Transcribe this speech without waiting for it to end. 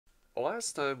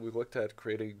Last time we looked at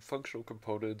creating functional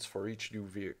components for each new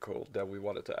vehicle that we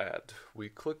wanted to add. We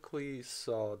quickly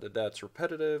saw that that's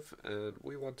repetitive and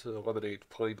we want to eliminate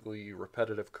plainly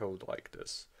repetitive code like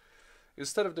this.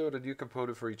 Instead of doing a new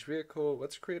component for each vehicle,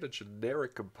 let's create a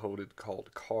generic component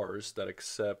called cars that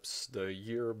accepts the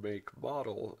year, make,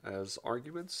 model as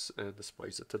arguments and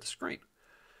displays it to the screen.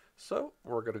 So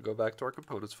we're going to go back to our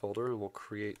components folder and we'll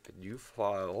create a new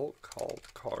file called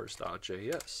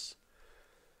cars.js.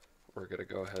 We're going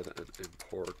to go ahead and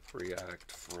import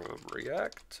React from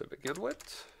React to begin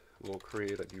with. We'll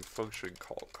create a new function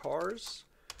called cars,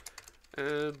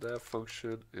 and that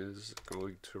function is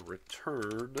going to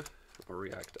return a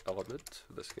React element,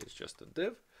 in this case just a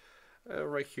div.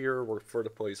 Right here, for the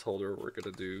placeholder, we're going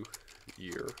to do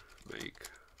year, make,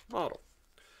 model.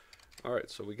 All right,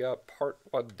 so we got part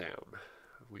one down.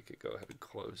 We could go ahead and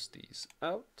close these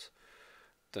out.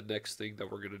 The next thing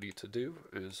that we're going to need to do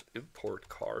is import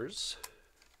cars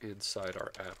inside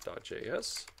our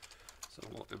app.js. So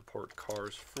we'll import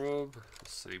cars from the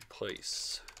same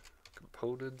place,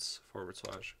 components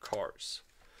 / cars.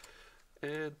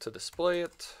 And to display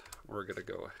it, we're going to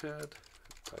go ahead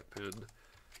and type in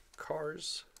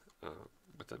cars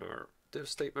within our div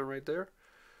statement right there.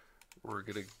 We're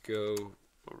going to go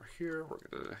over here, we're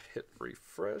going to hit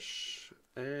refresh,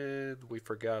 and we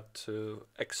forgot to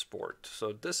export.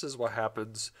 So this is what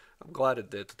happens. I'm glad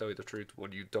it did, to tell you the truth,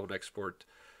 when you don't export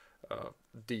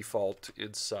default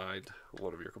inside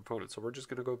one of your components. So we're just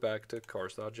going to go back to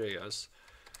cars.js,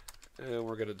 and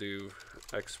we're going to do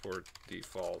export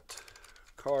default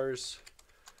cars,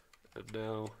 and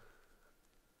now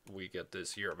we get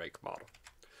this year, make, model.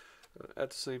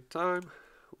 At the same time,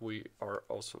 we are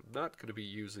also not going to be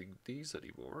using these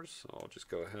anymore, so I'll just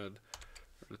go ahead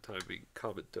for the time being,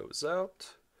 comment those out,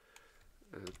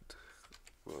 and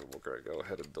we're going to go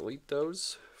ahead and delete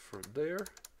those from there.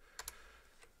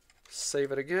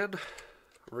 Save it again,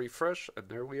 refresh, and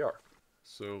there we are.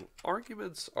 So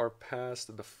arguments are passed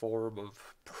in the form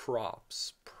of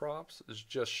props. Props is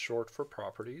just short for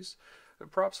properties, and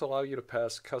props allow you to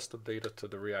pass custom data to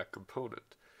the React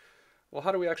component. Well,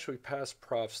 how do we actually pass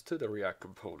props to the React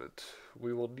component?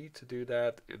 We will need to do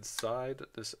that inside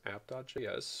this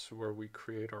app.js, where we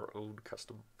create our own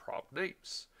custom prop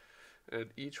names. And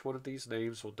each one of these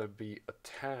names will then be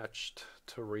attached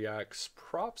to React's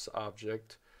props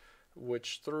object,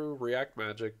 which through React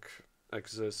magic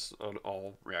exists on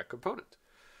all React component.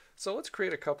 So let's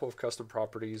create a couple of custom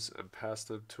properties and pass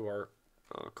them to our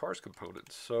cars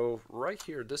component. So right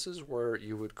here, this is where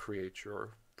you would create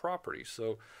your property.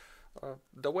 So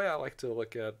the way I like to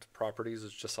look at properties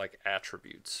is just like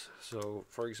attributes. So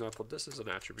for example, this is an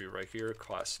attribute right here,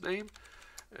 class name,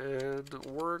 and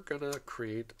we're gonna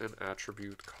create an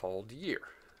attribute called year.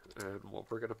 And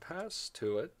what we're gonna pass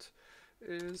to it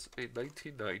is a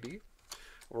 1990.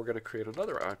 We're gonna create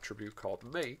another attribute called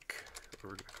make.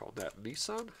 We're gonna call that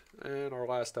Nissan. And our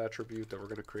last attribute that we're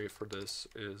gonna create for this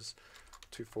is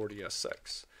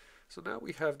 240SX. So now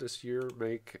we have this year,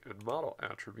 make, and model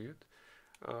attribute.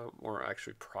 Or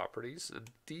actually properties, and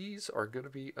these are going to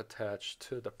be attached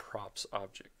to the props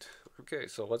object. Okay,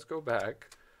 so let's go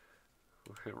back,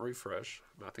 hit refresh,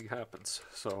 nothing happens.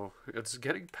 So it's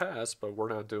getting passed, but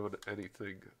we're not doing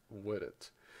anything with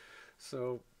it.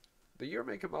 So the year,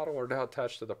 make, and model are now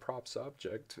attached to the props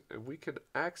object, and we can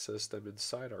access them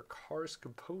inside our cars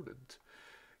component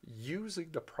using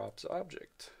the props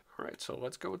object. All right, so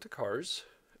let's go into cars,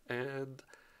 and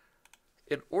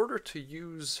in order to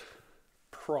use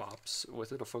props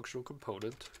within a functional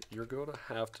component, you're going to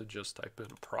have to just type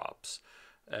in props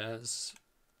as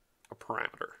a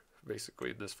parameter,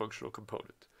 basically, in this functional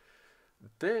component.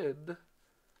 Then,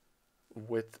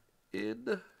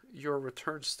 within your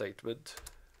return statement,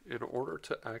 in order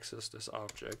to access this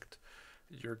object,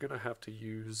 you're going to have to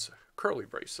use curly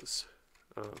braces.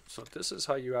 So this is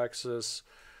how you access,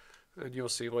 and you'll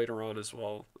see later on as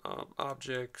well,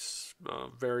 objects,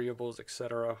 variables,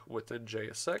 etc. within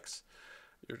JSX.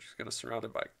 You're just going to surround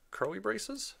it by curly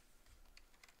braces.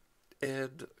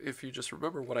 And if you just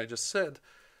remember what I just said,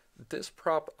 this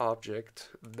prop object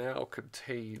now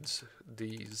contains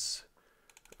these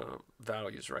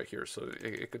values right here. So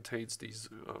it contains these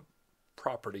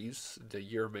properties, the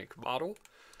year, make, model.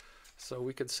 So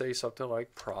we can say something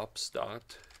like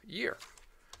props.year.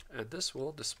 And this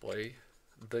will display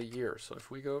the year. So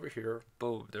if we go over here,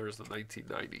 boom, there's the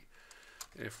 1990.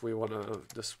 If we want to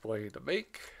display the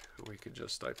make, we can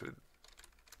just type in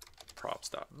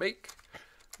props.make,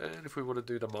 and if we want to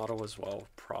do the model as well,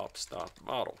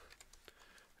 props.model.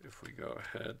 If we go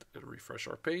ahead and refresh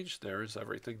our page, there's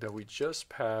everything that we just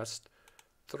passed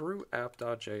through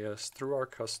app.js, through our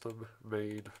custom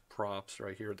made props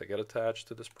right here. They get attached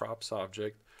to this props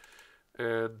object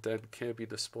and then can be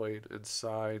displayed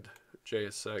inside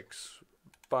JSX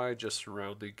by just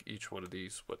surrounding each one of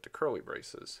these with the curly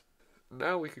braces.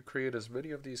 Now we can create as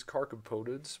many of these car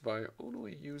components by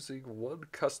only using one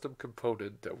custom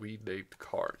component that we named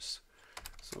cars.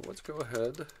 So let's go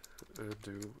ahead and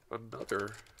do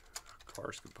another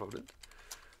cars component.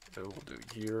 And we'll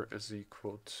do year is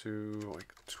equal to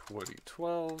like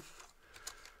 2012.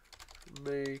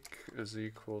 Make is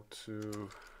equal to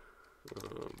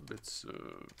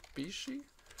Mitsubishi.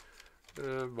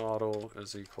 And model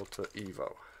is equal to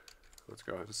Evo. Let's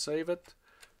go ahead and save it.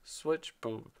 Switch,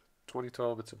 boom.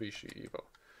 2012 Mitsubishi Evo.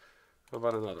 How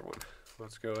about another one?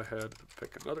 Let's go ahead and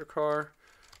pick another car.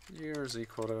 Year is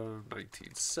equal to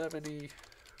 1970.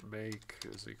 Make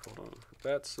is equal to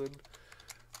Datsun.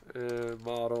 And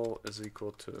model is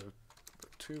equal to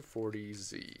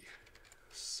 240Z.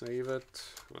 Save it.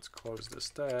 Let's close this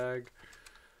tag.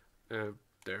 And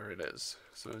there it is.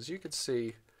 So as you can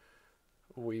see,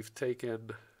 we've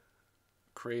taken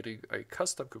creating a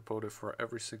custom component for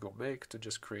every single make to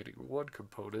just creating one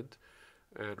component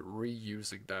and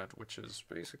reusing that, which is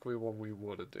basically what we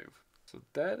want to do. So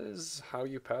that is how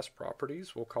you pass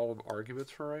properties, we'll call them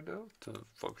arguments for right now, to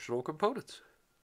functional components.